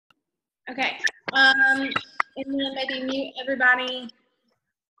Okay. And then maybe mute everybody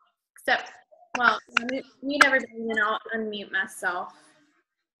except, well, mute everybody and then I'll unmute myself.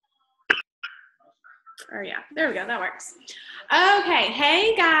 Oh yeah, there we go, that works. Okay,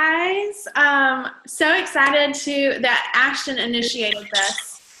 hey guys. So excited that Ashton initiated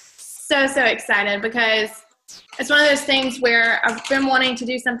this. So excited because it's one of those things where I've been wanting to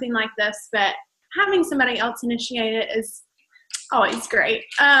do something like this, but having somebody else initiate it is always great.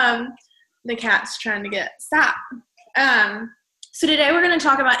 The cat's trying to stop. So today we're going to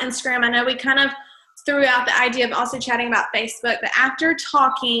talk about Instagram. I know we kind of threw out the idea of also chatting about Facebook, but after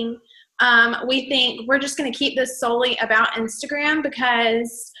talking, we think we're just going to keep this solely about Instagram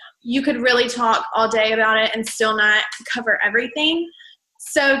because you could really talk all day about it and still not cover everything.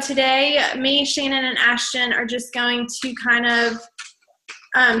 So today, me, Shannon, and Ashton are just going to kind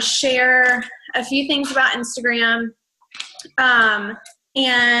of share a few things about Instagram.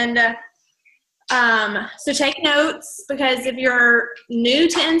 So take notes, because if you're new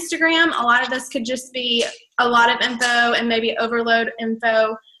to Instagram, a lot of this could just be a lot of info and maybe overload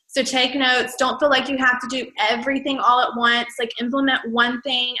info. So take notes. Don't feel like you have to do everything all at once. Like, implement one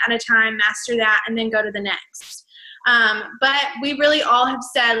thing at a time, master that, and then go to the next. But we really all have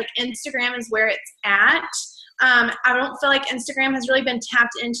said, like, Instagram is where it's at. I don't feel like Instagram has really been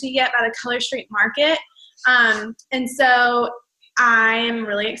tapped into yet by the Color Street market. And so I am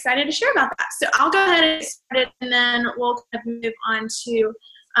really excited to share about that. So I'll go ahead and get started, and then we'll kind of move on to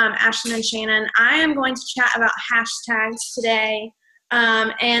Ashton and Shannon. I am going to chat about hashtags today.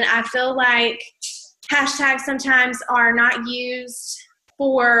 And I feel like hashtags sometimes are not used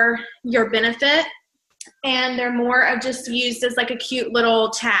for your benefit, and they're more of just used as like a cute little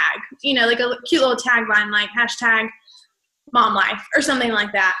tag, like a cute little tagline, like hashtag mom life or something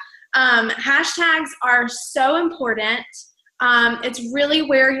like that. Hashtags are so important. It's really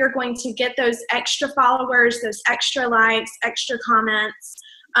where you're going to get those extra followers, those extra likes, extra comments.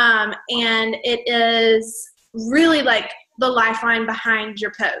 And it is really like the lifeline behind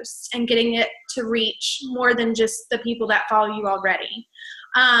your post and getting it to reach more than just the people that follow you already.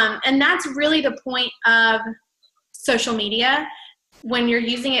 And that's really the point of social media when you're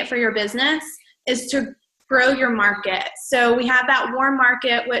using it for your business, is to grow your market. So we have that warm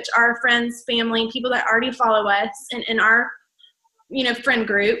market, which are friends, family, people that already follow us and in our friend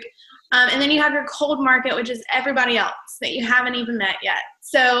group. And then you have your cold market, which is everybody else that you haven't even met yet.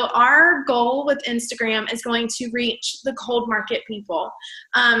 So our goal with Instagram is going to reach the cold market people.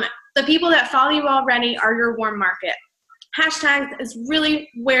 The people that follow you already are your warm market. Hashtags is really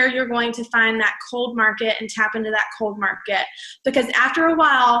where you're going to find that cold market and tap into that cold market, because after a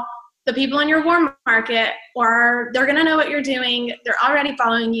while, the people in your warm market, they're going to know what you're doing. They're already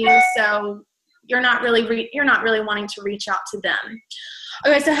following you, so you're not really wanting to reach out to them.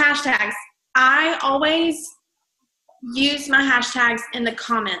 Okay, so hashtags. I always use my hashtags in the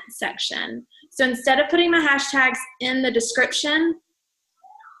comment section. So instead of putting my hashtags in the description,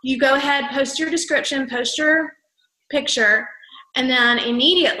 you go ahead, post your description, post your picture, and then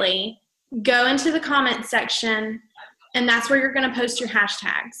immediately go into the comment section, and that's where you're going to post your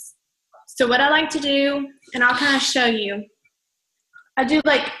hashtags. So what I like to do, and I'll kind of show you, I do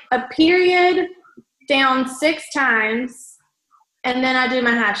like a period down 6 times, and then I do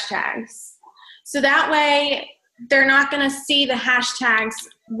my hashtags. So that way they're not going to see the hashtags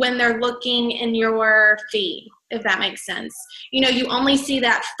when they're looking in your feed, if that makes sense. You only see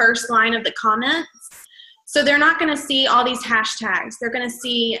that first line of the comments. So they're not going to see all these hashtags. They're going to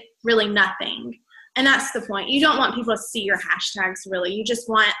see really nothing. And that's the point. You don't want people to see your hashtags, really. You just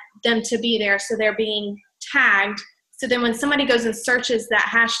want them to be there so they're being tagged. So then when somebody goes and searches that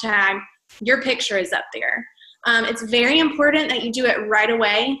hashtag, your picture is up there. It's very important that you do it right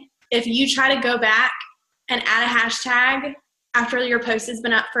away. If you try to go back and add a hashtag after your post has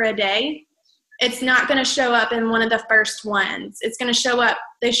been up for a day, it's not going to show up in one of the first ones. It's going to show up,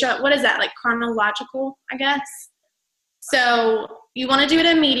 what is that, like chronological, I guess? So you want to do it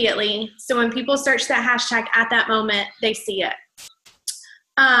immediately, so when people search that hashtag at that moment, they see it.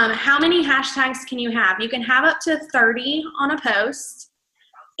 How many hashtags can you have? You can have up to 30 on a post.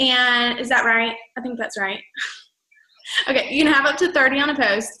 And is that right? I think that's right. Okay, you can have up to 30 on a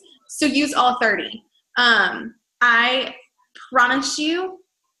post, so use all 30. I promise you,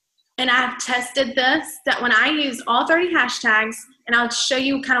 and I've tested this, that when I use all 30 hashtags, and I'll show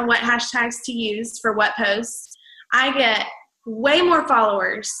you kind of what hashtags to use for what posts, I get way more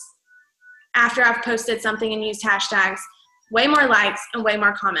followers after I've posted something and used hashtags, way more likes, and way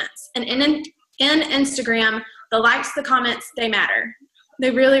more comments. And in Instagram, the likes, the comments, they matter. They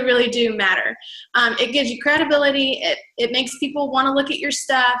really, really do matter. It gives you credibility. It makes people want to look at your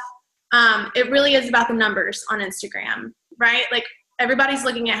stuff. It really is about the numbers on Instagram, right? Like everybody's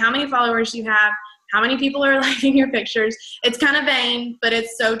looking at how many followers you have, how many people are liking your pictures. It's kind of vain, but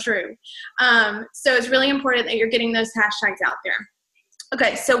it's so true. So it's really important that you're getting those hashtags out there.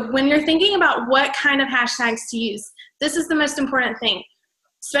 Okay, so when you're thinking about what kind of hashtags to use, this is the most important thing,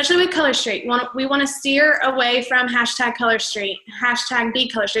 especially with Color Street. We want to steer away from hashtag Color Street, hashtag Be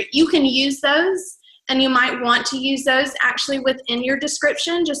Color Street. You can use those, and you might want to use those actually within your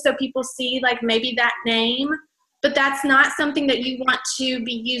description just so people see like maybe that name, but that's not something that you want to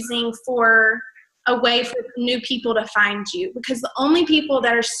be using for a way for new people to find you, because the only people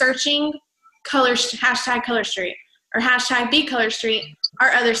that are searching hashtag Color Street or hashtag Be Color Street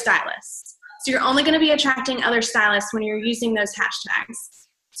are other stylists. So you're only going to be attracting other stylists when you're using those hashtags.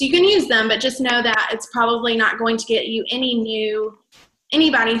 So you can use them, but just know that it's probably not going to get you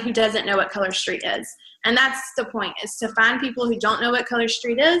anybody who doesn't know what Color Street is. And that's the point, is to find people who don't know what Color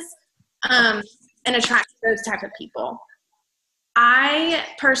Street is and attract those type of people. I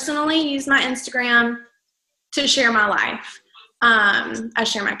personally use my Instagram to share my life. I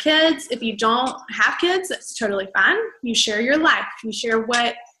share my kids. If you don't have kids, that's totally fine. You share your life. You share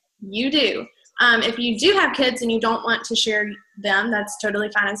what you do. If you do have kids and you don't want to share them, that's totally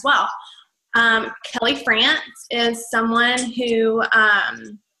fine as well. Kelly France is someone who,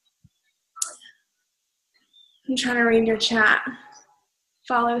 I'm trying to read your chat,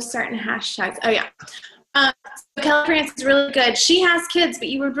 follows certain hashtags. Oh yeah. Kelly France is really good. She has kids, but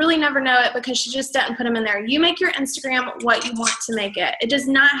you would really never know it because she just doesn't put them in there. You make your Instagram what you want to make it. It does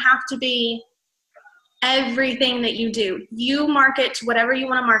not have to be everything that you do. You market to whatever you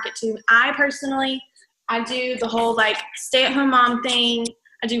want to market to. I do the whole like stay-at-home mom thing.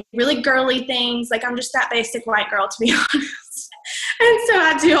 I do really girly things. Like I'm just that basic white girl, to be honest. And so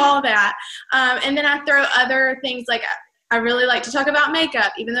I do all that. And then I throw other things like I really like to talk about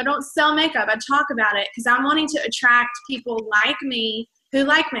makeup. Even though I don't sell makeup, I talk about it because I'm wanting to attract people like me who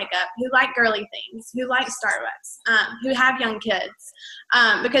like makeup, who like girly things, who like Starbucks, who have young kids.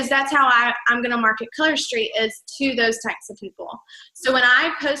 Because that's how I'm going to market Color Street, is to those types of people. So when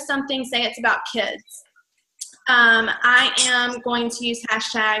I post something, say it's about kids, I am going to use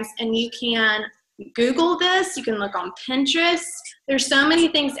hashtags, and you can Google this. You can look on Pinterest. There's so many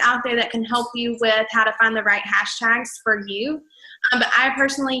things out there that can help you with how to find the right hashtags for you. But I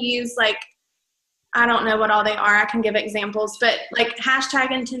personally use I don't know what all they are. I can give examples, but like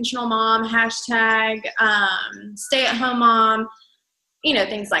hashtag intentional mom, hashtag stay-at-home mom,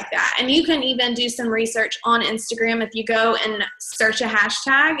 things like that. And you can even do some research on Instagram. If you go and search a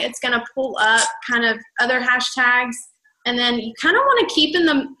hashtag, it's going to pull up kind of other hashtags. And then you kind of want to keep in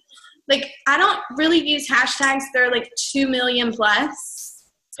the, I don't really use hashtags that are 2 million plus,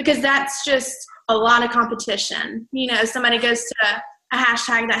 because that's just a lot of competition. Somebody goes to a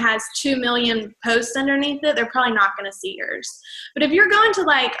hashtag that has 2 million posts underneath it, they're probably not going to see yours. But if you're going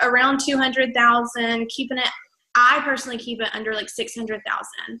to around 200,000, I personally keep it under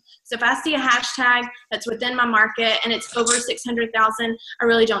 600,000. So if I see a hashtag that's within my market and it's over 600,000, I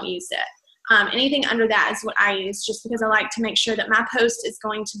really don't use it. Anything under that is what I use, just because I like to make sure that my post is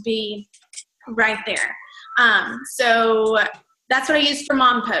going to be right there. So that's what I use for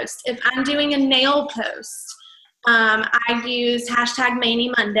mom posts. If I'm doing a nail post, I use hashtag Mani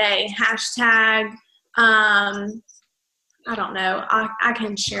Monday, hashtag, I don't know, I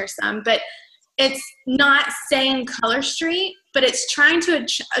can share some, but it's not saying Color Street, but it's trying to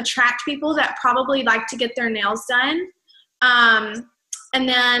attract people that probably like to get their nails done. And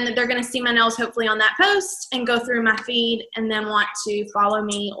then they're going to see my nails hopefully on that post and go through my feed and then want to follow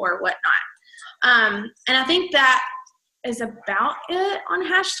me or whatnot. And I think that is about it on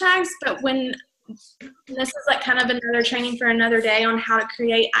hashtags. But this is kind of another training for another day on how to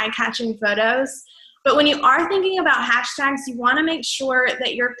create eye-catching photos. But when you are thinking about hashtags, you want to make sure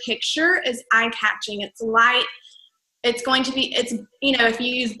that your picture is eye-catching. It's light. It's going to be, if you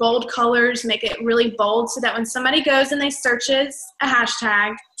use bold colors, make it really bold so that when somebody goes and they searches a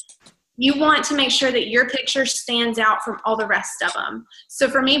hashtag, you want to make sure that your picture stands out from all the rest of them. So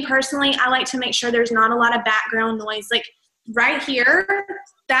for me personally, I like to make sure there's not a lot of background noise. Right here,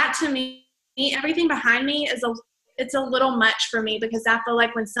 that to me, everything behind me it's a little much for me, because I feel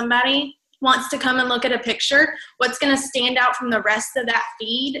like when somebody wants to come and look at a picture, what's going to stand out from the rest of that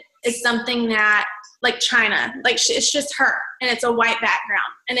feed is something that, China, it's just her, and it's a white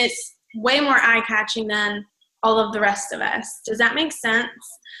background, and it's way more eye-catching than all of the rest of us. Does that make sense?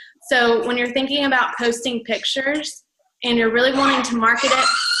 So when you're thinking about posting pictures and you're really wanting to market it,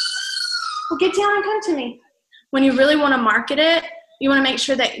 well, get down and come to me. When you really want to market it, you want to make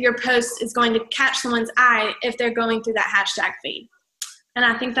sure that your post is going to catch someone's eye if they're going through that hashtag feed. And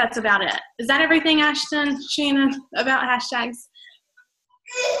I think that's about it. Is that everything, Ashton, Shannon, about hashtags?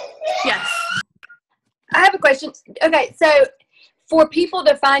 Yes. I have a question. Okay, so for people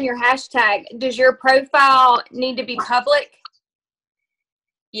to find your hashtag, does your profile need to be public?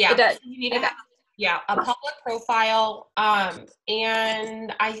 Yeah. It does. You need to have, a public profile.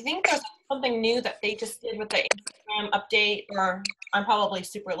 And I think there's something new that they just did with the Instagram update, or I'm probably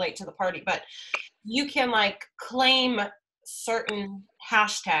super late to the party, but you can like claim certain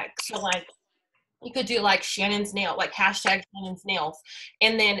hashtags. So like you could do like Shannon's nail, like hashtag Shannon's nails.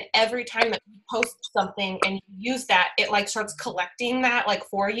 And then every time that you post something and you use that, it like starts collecting that like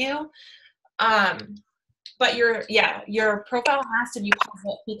for you. But your profile has to be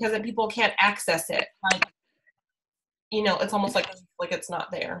public because then people can't access it. Like, you know, it's almost like it's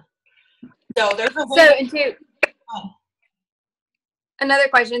not there. So there's a way. Another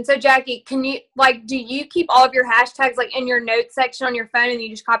question. So Jackie, can you do you keep all of your hashtags like in your notes section on your phone and you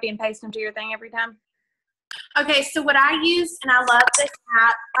just copy and paste them to your thing every time? Okay, so what I use, and I love this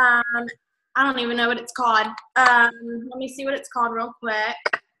app, I don't even know what it's called. Let me see what it's called real quick.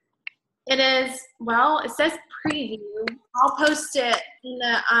 It is, well, it says preview. I'll post it in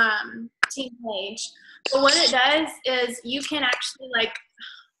the team page. But what it does is you can actually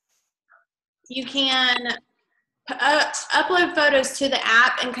you can upload photos to the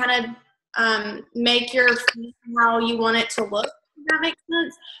app and kind of make your feed how you want it to look, if that makes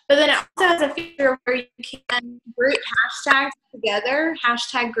sense. But then it also has a feature where you can group hashtags together,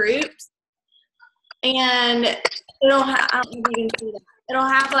 hashtag groups, and it'll have, I don't know if you can see that. It'll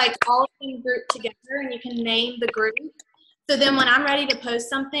have like all of them grouped together and you can name the group. So then when I'm ready to post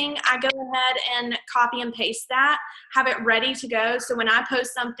something, I go ahead and copy and paste that, have it ready to go. So when I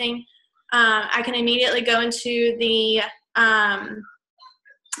post something, I can immediately go into the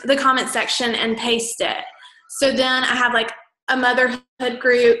comment section and paste it. So then I have like a motherhood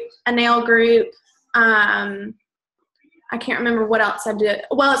group, a nail group. I can't remember what else I do.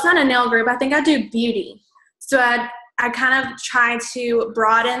 Well, it's not a nail group. I think I do beauty. So I kind of try to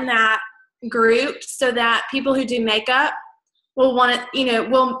broaden that group so that people who do makeup will want to,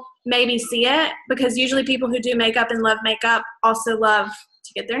 will maybe see it, because usually people who do makeup and love makeup also love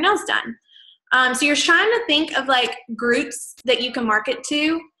to get their nails done. So you're trying to think of like groups that you can market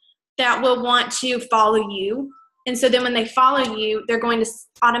to that will want to follow you. And so then when they follow you, they're going to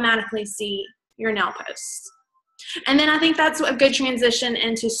automatically see your nail posts. And then I think that's a good transition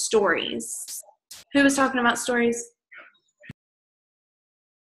into stories. Who was talking about stories?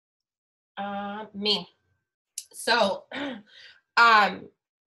 Me. So,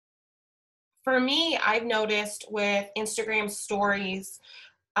 for me, I've noticed with Instagram stories,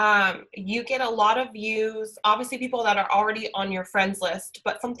 you get a lot of views, obviously people that are already on your friends list,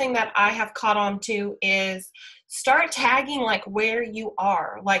 but something that I have caught on to is start tagging like where you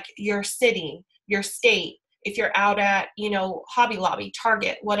are, like your city, your state. If you're out at, Hobby Lobby,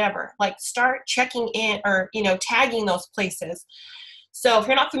 Target, whatever, like start checking in or, tagging those places. So if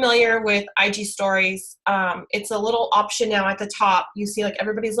you're not familiar with IG stories, it's a little option now at the top. You see like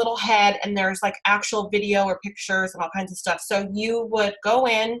everybody's little head and there's like actual video or pictures and all kinds of stuff. So you would go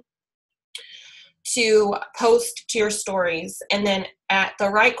in to post to your stories, and then at the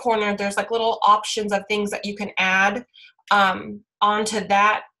right corner, there's like little options of things that you can add onto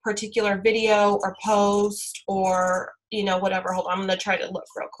that particular video or post or, whatever. Hold on, I'm going to try to look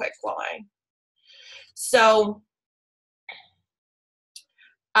real quick So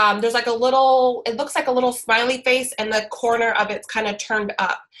there's like it looks like a little smiley face, and the corner of it's kind of turned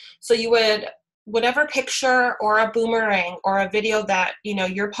up. So you would, whatever picture or a boomerang or a video that,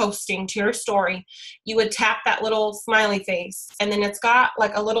 you're posting to your story, you would tap that little smiley face, and then it's got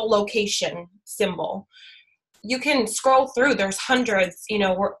like a little location symbol. You can scroll through, there's hundreds, you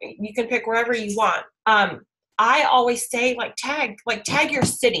can pick wherever you want. I always say tag your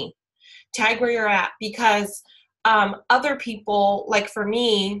city, tag where you're at, because other people, like for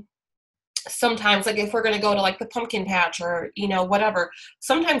me, sometimes like if we're going to go to like the pumpkin patch or, whatever,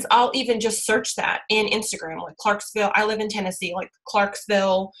 sometimes I'll even just search that in Instagram, like Clarksville. I live in Tennessee, like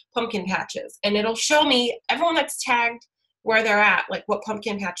Clarksville pumpkin patches, and it'll show me everyone that's tagged where they're at, like what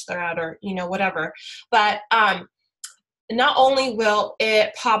pumpkin patch they're at or, whatever. But not only will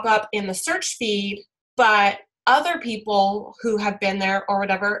it pop up in the search feed, but other people who have been there or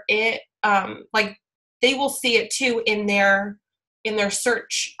whatever, it they will see it too in their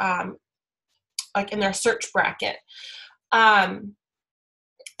search, like in their search bracket. And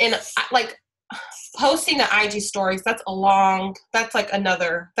like posting the IG stories, that's like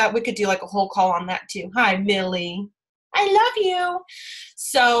another, that we could do like a whole call on that too. Hi, Millie. I love you.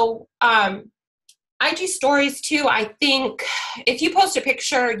 So IG stories too. I think if you post a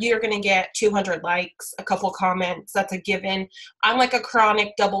picture, you're going to get 200 likes, a couple comments. That's a given. I'm like a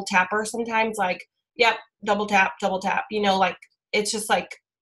chronic double tapper sometimes, like, yep, double tap, like it's just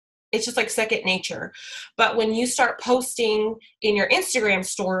like second nature. But when you start posting in your Instagram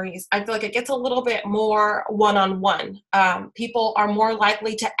stories, I feel like it gets a little bit more one-on-one. People are more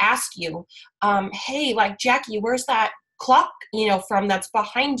likely to ask you, hey, like, Jackie, where's that clock, from that's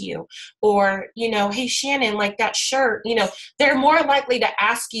behind you? Or, hey, Shannon, like that shirt, they're more likely to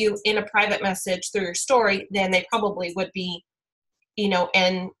ask you in a private message through your story than they probably would be,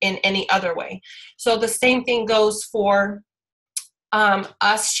 in any other way. So the same thing goes for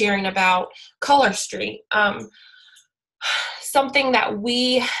us sharing about Color Street. Something that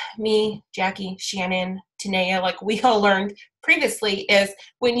me, Jackie, Shannon, Tanea, like we all learned previously is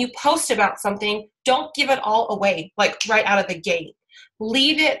when you post about something, don't give it all away, like right out of the gate.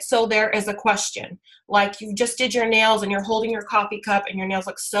 Leave it so there is a question. Like you just did your nails and you're holding your coffee cup and your nails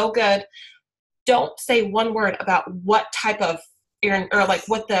look so good. Don't say one word about what type of or like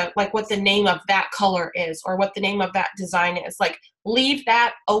what the name of that color is or what the name of that design is. Like leave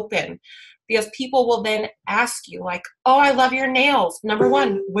that open, because people will then ask you like, oh, I love your nails. Number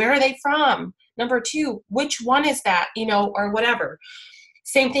one, where are they from? Number two, which one is that, or whatever.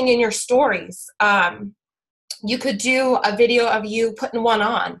 Same thing in your stories. You could do a video of you putting one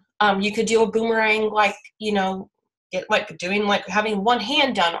on. You could do a boomerang, like, having one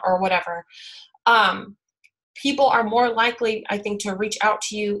hand done or whatever. People are more likely, I think, to reach out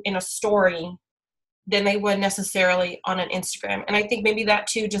to you in a story than they would necessarily on an Instagram. And I think maybe that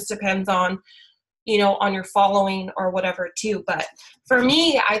too just depends on, on your following or whatever too. But for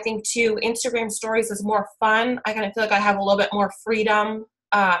me, I think too, Instagram stories is more fun. I kind of feel like I have a little bit more freedom.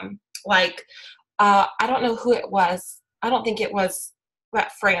 I don't know who it was. I don't think it was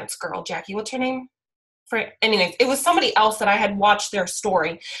that France girl, Jackie. What's her name? Anyways, it was somebody else that I had watched their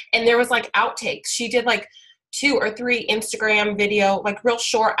story, and there was like outtakes. She did like 2 or 3 Instagram video, like real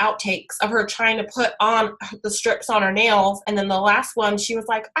short outtakes of her trying to put on the strips on her nails. And then the last one, she was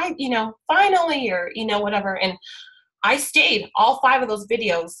like, finally, or, whatever. And I stayed all 5 of those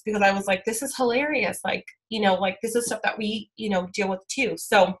videos because I was like, this is hilarious. Like, like this is stuff that we, deal with too.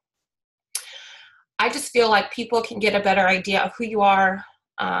 So I just feel like people can get a better idea of who you are.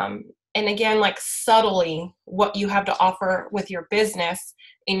 And again, like subtly what you have to offer with your business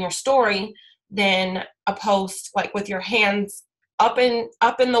in your story than a post like with your hands up in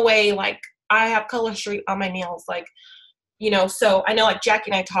the way, like I have Color Street on my nails, like, so I know like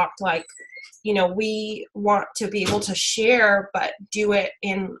Jackie and I talked like, we want to be able to share, but do it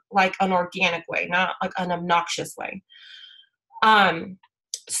in like an organic way, not like an obnoxious way.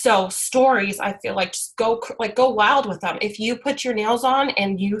 So stories, I feel like just go wild with them. If you put your nails on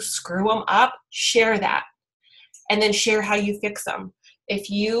and you screw them up, share that and then share how you fix them. If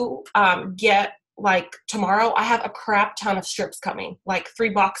you get like tomorrow, I have a crap ton of strips coming, like 3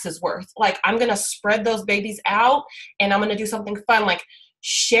 boxes worth. Like I'm going to spread those babies out and I'm going to do something fun, like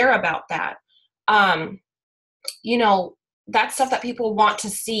share about that. That's stuff that people want to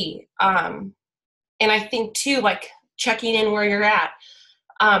see. And I think too, like checking in where you're at.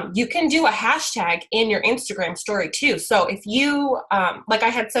 You can do a hashtag in your Instagram story too. So if you, like I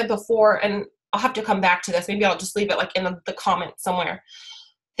had said before, and I'll have to come back to this, maybe I'll just leave it like in the comments somewhere.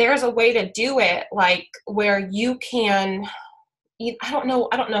 There's a way to do it, like where you can, I don't know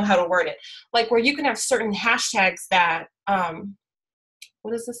how to word it, like where you can have certain hashtags that,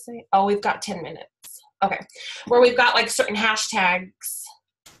 what does this say? Oh, we've got 10 minutes. Okay. Where we've got like certain hashtags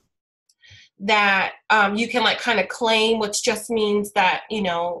that you can like kind of claim, which just means that,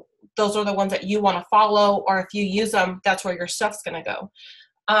 those are the ones that you want to follow, or if you use them, that's where your stuff's going to go.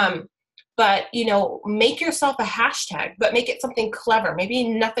 But, make yourself a hashtag, but make it something clever. Maybe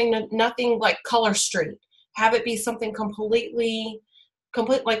nothing like Color Street. Have it be something completely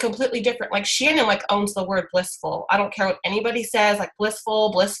different. Like Shannon like owns the word blissful. I don't care what anybody says, like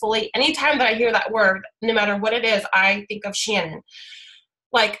blissful, blissfully. Anytime that I hear that word, no matter what it is, I think of Shannon.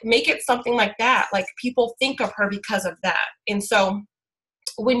 Like make it something like that. Like people think of her because of that. And so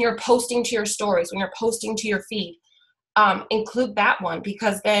when you're posting to your stories, when you're posting to your feed, include that one,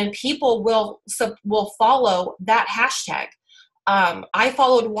 because then people will follow that hashtag. I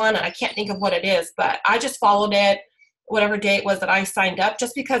followed one, and I can't think of what it is, but I just followed it whatever day it was that I signed up,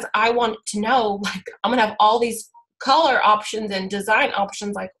 just because I want to know, like, I'm gonna have all these color options and design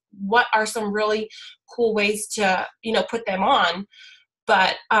options, like what are some really cool ways to, put them on.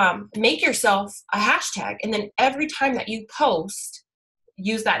 But make yourself a hashtag, and then every time that you post,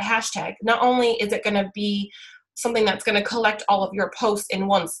 use that hashtag. Not only is it going to be something that's going to collect all of your posts in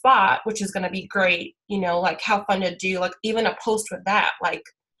one spot, which is going to be great. Like how fun to do, like even a post with that, like,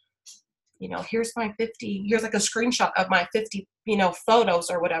 here's my 50, here's like a screenshot of my 50, photos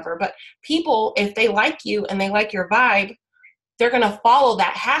or whatever. But people, if they like you and they like your vibe, they're going to follow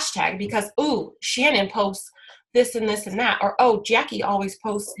that hashtag because, ooh, Shannon posts this and this and that. Or, oh, Jackie always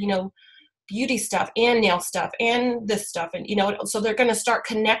posts, beauty stuff and nail stuff and this stuff. And, so they're going to start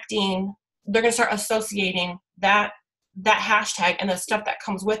connecting, they're going to start associating that hashtag and the stuff that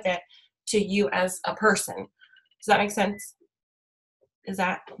comes with it to you as a person. Does that make sense?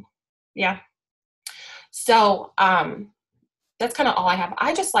 Yeah. So, that's kind of all I have.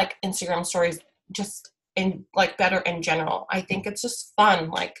 I just like Instagram stories just in like better in general. I think it's just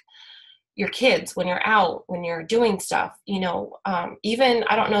fun. Like your kids, when you're out, when you're doing stuff, even,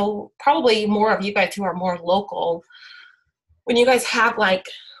 I don't know, probably more of you guys who are more local, when you guys have like,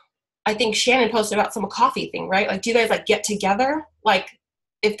 I think Shannon posted about some coffee thing, right? Like, do you guys like get together? Like,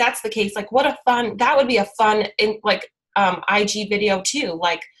 if that's the case, like that would be a fun IG video too.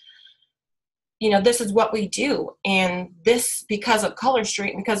 Like, this is what we do. And this, because of Color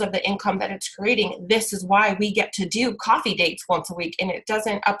Street and because of the income that it's creating, this is why we get to do coffee dates once a week. And it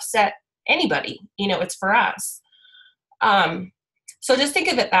doesn't upset anybody, it's for us. So just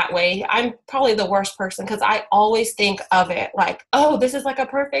think of it that way. I'm probably the worst person because I always think of it like, oh, this is like a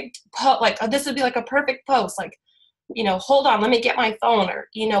perfect this would be like a perfect post. Like, hold on, let me get my phone or,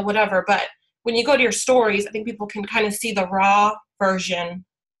 whatever. But when you go to your stories, I think people can kind of see the raw version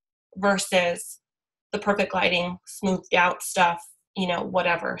versus the perfect lighting, smoothed out stuff,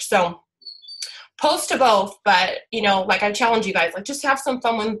 whatever. So post to both, but, like I challenge you guys, like just have some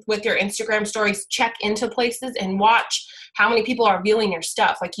fun with your Instagram stories, check into places and watch how many people are viewing your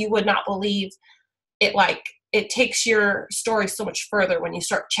stuff. Like you would not believe it, like it takes your story so much further when you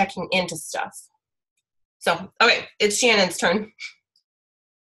start checking into stuff. So, okay, it's Shannon's turn.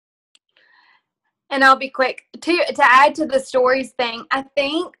 And I'll be quick. To add to the stories thing, I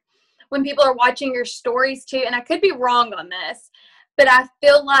think when people are watching your stories too, and I could be wrong on this, but I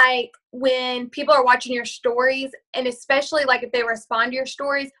feel like when people are watching your stories, and especially like if they respond to your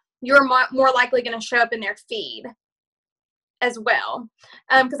stories, you're more likely going to show up in their feed as well.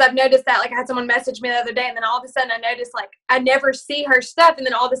 Because I've noticed that, like I had someone message me the other day, and then all of a sudden I noticed like I never see her stuff, and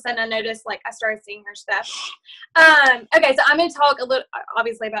then all of a sudden I noticed like I started seeing her stuff. Okay, so I'm going to talk a little,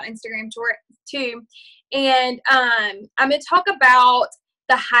 obviously, about Instagram too, and I'm going to talk about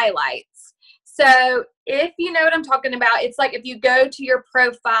the highlights. So if you know what I'm talking about, it's like if you go to your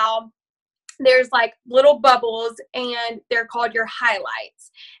profile, there's like little bubbles and they're called your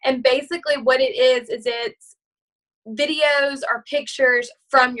highlights. And basically what it is it's videos or pictures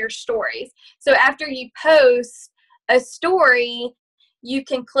from your stories. So after you post a story, you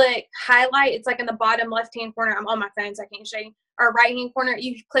can click highlight. It's like in the bottom left-hand corner. I'm on my phone, so I can't show you. Or right-hand corner,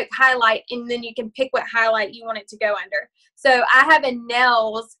 you click highlight, and then you can pick what highlight you want it to go under. So I have a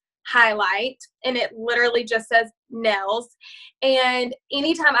nails highlight, and it literally just says nails. And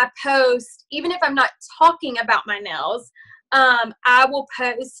anytime I post, even if I'm not talking about my nails, I will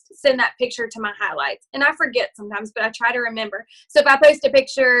send that picture to my highlights. And I forget sometimes, but I try to remember. So if I post a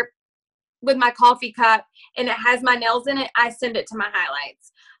picture with my coffee cup and it has my nails in it, I send it to my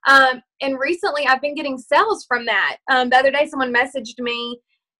highlights. And recently I've been getting sales from that. The other day someone messaged me,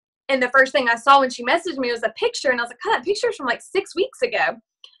 and the first thing I saw when she messaged me was a picture, and I was like, oh, that picture's from like 6 weeks ago.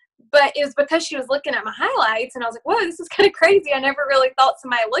 But it was because she was looking at my highlights, and I was like, whoa, this is kind of crazy. I never really thought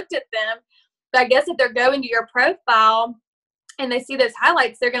somebody looked at them. But I guess if they're going to your profile and they see those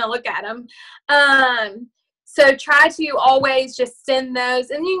highlights, they're going to look at them. So try to always just send those.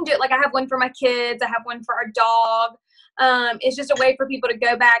 And you can do it, like I have one for my kids. I have one for our dog. It's just a way for people to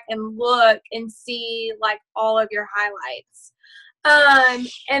go back and look and see like all of your highlights.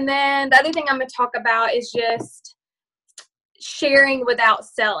 And then the other thing I'm going to talk about is just sharing without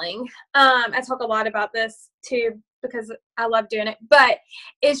selling. I talk a lot about this too because I love doing it, but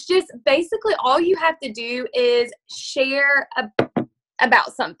it's just basically all you have to do is share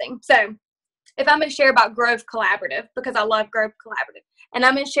about something. So if I'm going to share about Grove Collaborative, because I love Grove Collaborative, and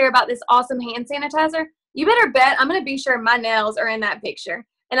I'm going to share about this awesome hand sanitizer, you better bet I'm going to be sure my nails are in that picture.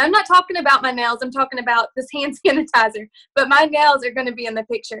 And I'm not talking about my nails. I'm talking about this hand sanitizer. But my nails are going to be in the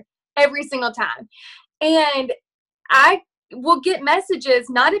picture every single time. And I will get messages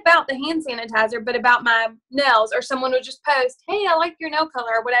not about the hand sanitizer, but about my nails. Or someone will just post, hey, I like your nail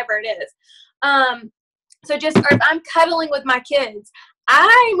color, or whatever it is. Or if I'm cuddling with my kids,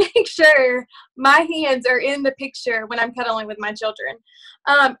 I make sure my hands are in the picture when I'm cuddling with my children.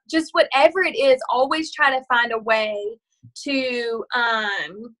 Just whatever it is, always try to find a way to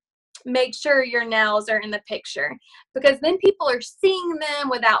make sure your nails are in the picture, because then people are seeing them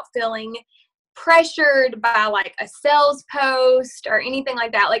without feeling pressured by like a sales post or anything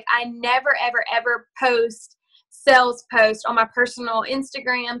like that. Like I never, ever, ever post sales post on my personal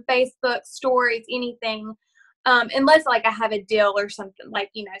Instagram, Facebook stories, anything, unless like I have a deal or something, like,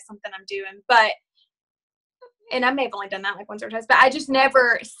 you know, something I'm doing. But, and I may have only done that like once or twice, but I just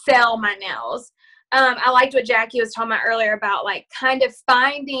never sell my nails. I liked what Jackie was talking about earlier about like kind of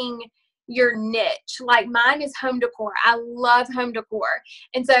finding your niche. Like mine is home decor. I love home decor.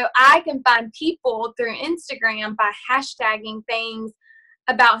 And so I can find people through Instagram by hashtagging things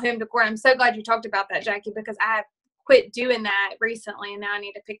about home decor. I'm so glad you talked about that, Jackie, because I have quit doing that recently and now I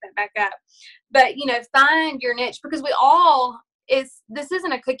need to pick that back up. But, you know, find your niche, because we all this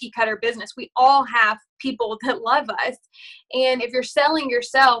isn't a cookie cutter business. We all have people that love us. And if you're selling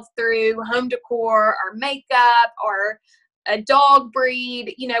yourself through home decor or makeup or a dog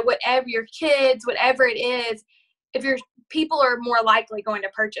breed, you know, whatever, your kids, whatever it is, if your people are more likely going to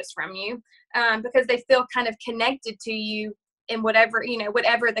purchase from you, because they feel kind of connected to you in whatever, you know,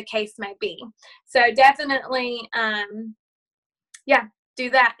 whatever the case may be. So definitely, yeah, do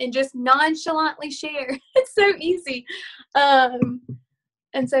that and just nonchalantly share. It's so easy. And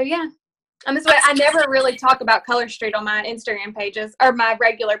so, yeah. And this way, I never really talk about Color Street on my Instagram pages or my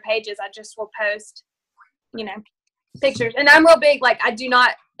regular pages. I just will post, you know, pictures. And I'm real big, like I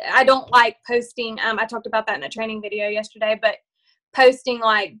don't like posting, I talked about that in a training video yesterday, but posting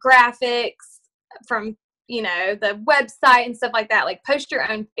like graphics from, you know, the website and stuff like that. Like post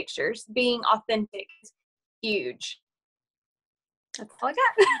your own pictures. Being authentic is huge. That's all I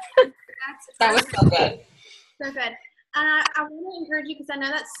got. That was so good. So good. And I want to encourage you, because I know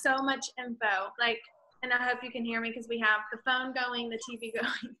that's so much info. Like, and I hope you can hear me because we have the phone going, the TV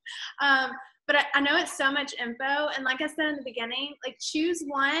going. But I know it's so much info. And like I said in the beginning, like choose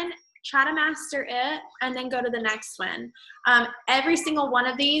one, try to master it, and then go to the next one. Every single one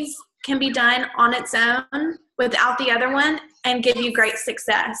of these can be done on its own without the other one and give you great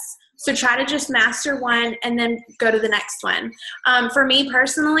success. So try to just master one and then go to the next one. For me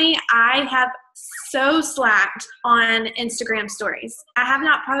personally, I have so slacked on Instagram stories. I have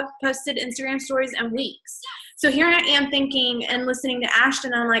not posted Instagram stories in weeks. So here I am thinking and listening to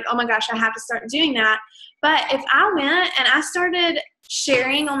Ashton, and I'm like, oh my gosh, I have to start doing that. But if I went and I started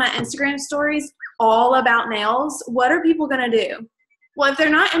sharing on my Instagram stories all about nails, what are people going to do? Well, if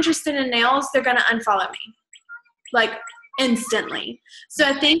they're not interested in nails, they're going to unfollow me. Like, instantly. So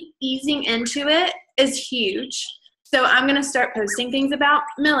I think easing into it is huge. So I'm going to start posting things about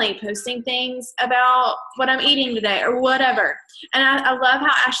Millie, posting things about what I'm eating today or whatever. And I love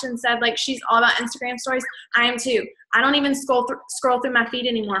how Ashton said, like, she's all about Instagram stories. I am too. I don't even scroll through my feed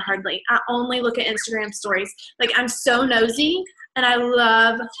anymore, hardly. I only look at Instagram stories. Like, I'm so nosy and I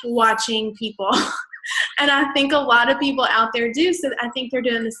love watching people. And I think a lot of people out there do. So I think they're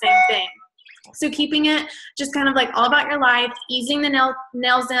doing the same thing. So keeping it just kind of like all about your life, easing the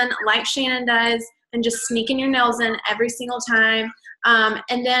nails in like Shannon does, and just sneaking your nails in every single time.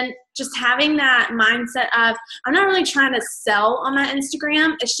 And then just having that mindset of, I'm not really trying to sell on my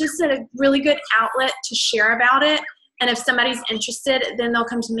Instagram. It's just a really good outlet to share about it. And if somebody's interested, then they'll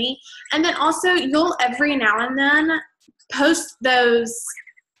come to me. And then also you'll every now and then post those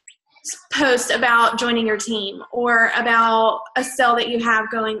post about joining your team or about a sale that you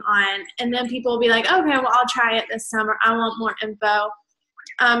have going on, and then people will be like, okay, well, I'll try it this time, or I want more info.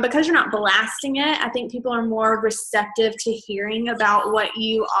 Because you're not blasting it, I think people are more receptive to hearing about what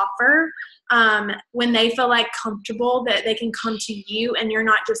you offer when they feel like comfortable that they can come to you and you're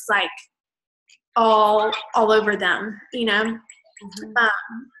not just like all over them, you know. Mm-hmm.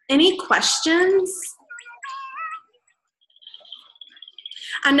 Any questions?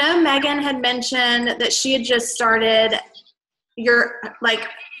 I know Megan had mentioned that she had just started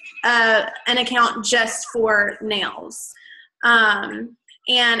an account just for nails.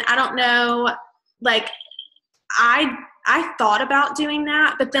 And I don't know, like, I thought about doing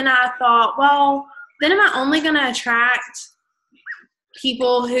that, but then I thought, well, then am I only going to attract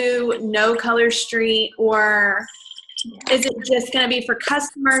people who know Color Street, or is it just going to be for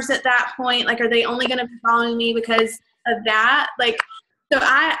customers at that point? Like, are they only going to be following me because of that? Like, so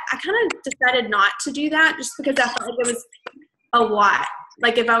I kind of decided not to do that just because I felt like it was a lot.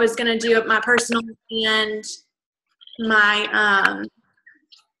 Like, if I was going to do it my personal and my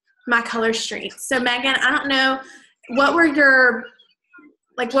my Color Street. So Megan, I don't know, what were you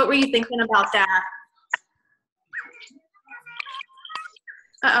thinking about that?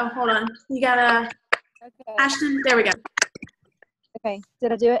 Uh-oh, hold on. You gotta, okay. Ashton, there we go. Okay,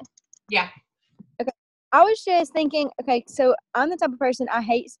 did I do it? Yeah. Okay, I was just thinking, okay, so I'm the type of person, I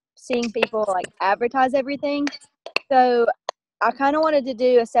hate seeing people like advertise everything. So I kind of wanted to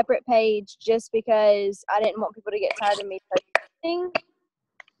do a separate page just because I didn't want people to get tired of me posting.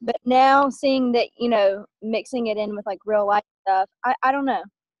 But now seeing that, you know, mixing it in with like real life stuff, I don't know.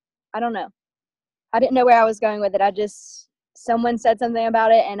 I don't know. I didn't know where I was going with it. Someone said something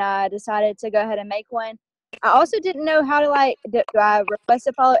about it and I decided to go ahead and make one. I also didn't know how to like, do I request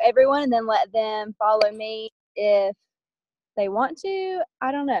to follow everyone and then let them follow me if they want to?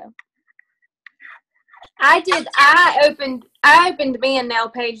 I don't know. I opened me a nail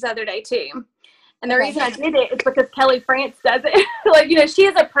page the other day too. And the reason I did it is because Kelly France does it. Like, you know, she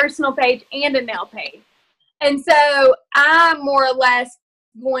has a personal page and a nail page. And so I more or less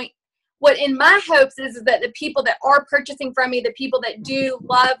what in my hopes is that the people that are purchasing from me, the people that do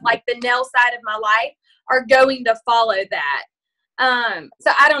love like the nail side of my life are going to follow that.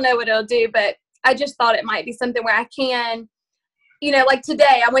 So I don't know what it'll do, but I just thought it might be something where I can, you know, like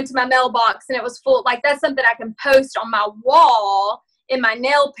today I went to my mailbox and it was full. Like that's something I can post on my wall in my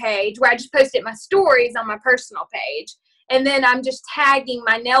nail page where I just post it my stories on my personal page. And then I'm just tagging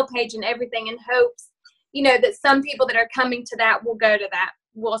my nail page and everything in hopes, you know, that some people that are coming to that will go to that.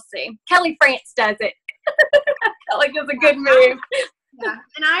 We'll see. Kelly France does it. I feel like it's a good move. Yeah,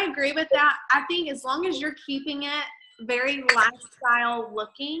 and I agree with that. I think as long as you're keeping it very lifestyle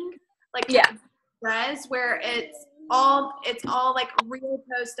looking, like does, where it's all like real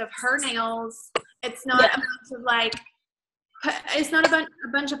post of her nails. It's not a bunch of like, it's not a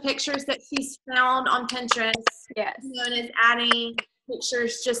bunch of pictures that she's found on Pinterest. Yes. You know, and is adding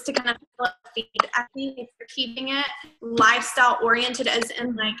pictures just to kind of fill up the feed. I think if you're keeping it lifestyle oriented, as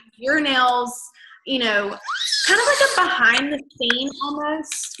in like your nails, you know, kind of like a behind the scene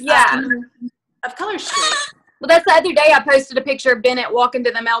almost. Yeah. Of Color Street. Well, that's the other day I posted a picture of Bennett walking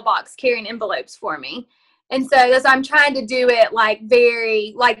to the mailbox carrying envelopes for me. And so that's I'm trying to do it like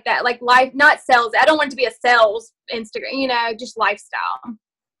very like that, like life, not sales. I don't want it to be a sales Instagram, you know, just lifestyle.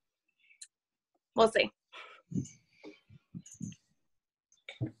 We'll see.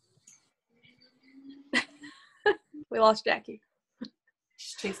 We lost Jackie.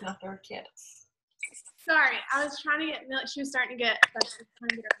 She's chasing after her kid. Sorry, I was trying to get milk. She was starting to get.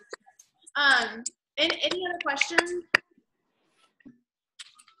 Any other questions?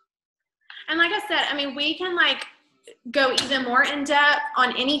 And like I said, I mean, we can like go even more in depth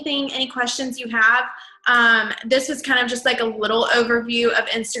on any questions you have. This was kind of just like a little overview of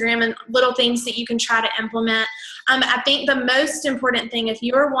Instagram and little things that you can try to implement. I think the most important thing, if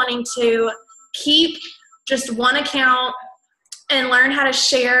you're wanting to keep just one account and learn how to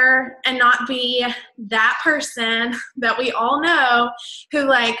share and not be that person that we all know who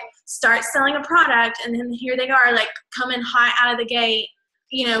like starts selling a product and then here they are like coming hot out of the gate,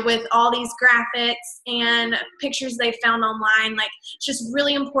 you know, with all these graphics and pictures they found online. Like it's just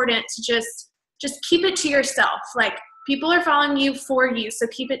really important to just keep it to yourself. Like people are following you for you, so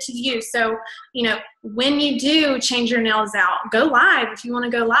keep it to you. So, you know, when you do change your nails out, go live if you want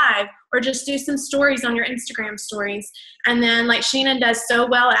to go live, or just do some stories on your Instagram stories. And then like Sheena does so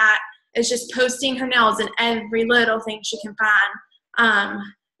well at is just posting her nails and every little thing she can find.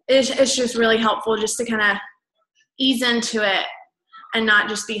 It's just really helpful just to kind of ease into it and not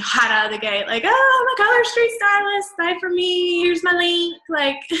just be hot out of the gate. Like, oh, I'm a Color Street stylist. Buy from me. Here's my link.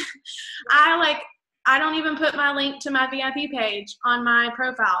 Like, I don't even put my link to my VIP page on my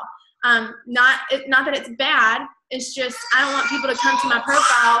profile. Not that it's bad. It's just I don't want people to come to my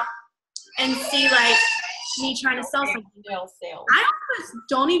profile and see like me trying to sell something. Nail sales. I almost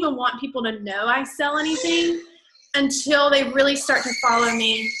don't even want people to know I sell anything until they really start to follow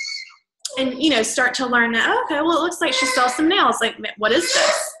me and, you know, start to learn that, oh, okay, well, it looks like she sells some nails. Like, what is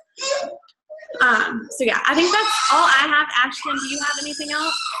this? So yeah, I think that's all I have. Ashton, do you have anything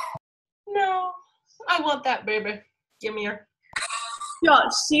else? No, I want that, baby. Give me her. Yo,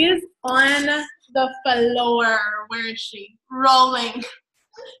 she is on the floor. Where is she? Rolling.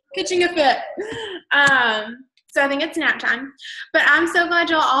 Pitching a fit. So I think it's nap time. But I'm so glad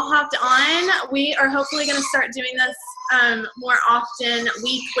y'all all hopped on. We are hopefully going to start doing this more often,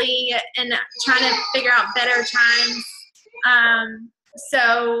 weekly, and trying to figure out better times.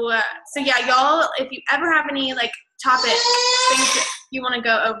 So yeah, y'all, if you ever have any like topics, things that you want to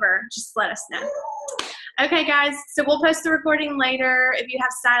go over, just let us know. Okay, guys, so we'll post the recording later. If you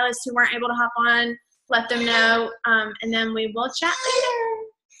have stylists who weren't able to hop on, let them know, and then we will chat later.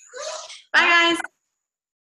 Bye, guys.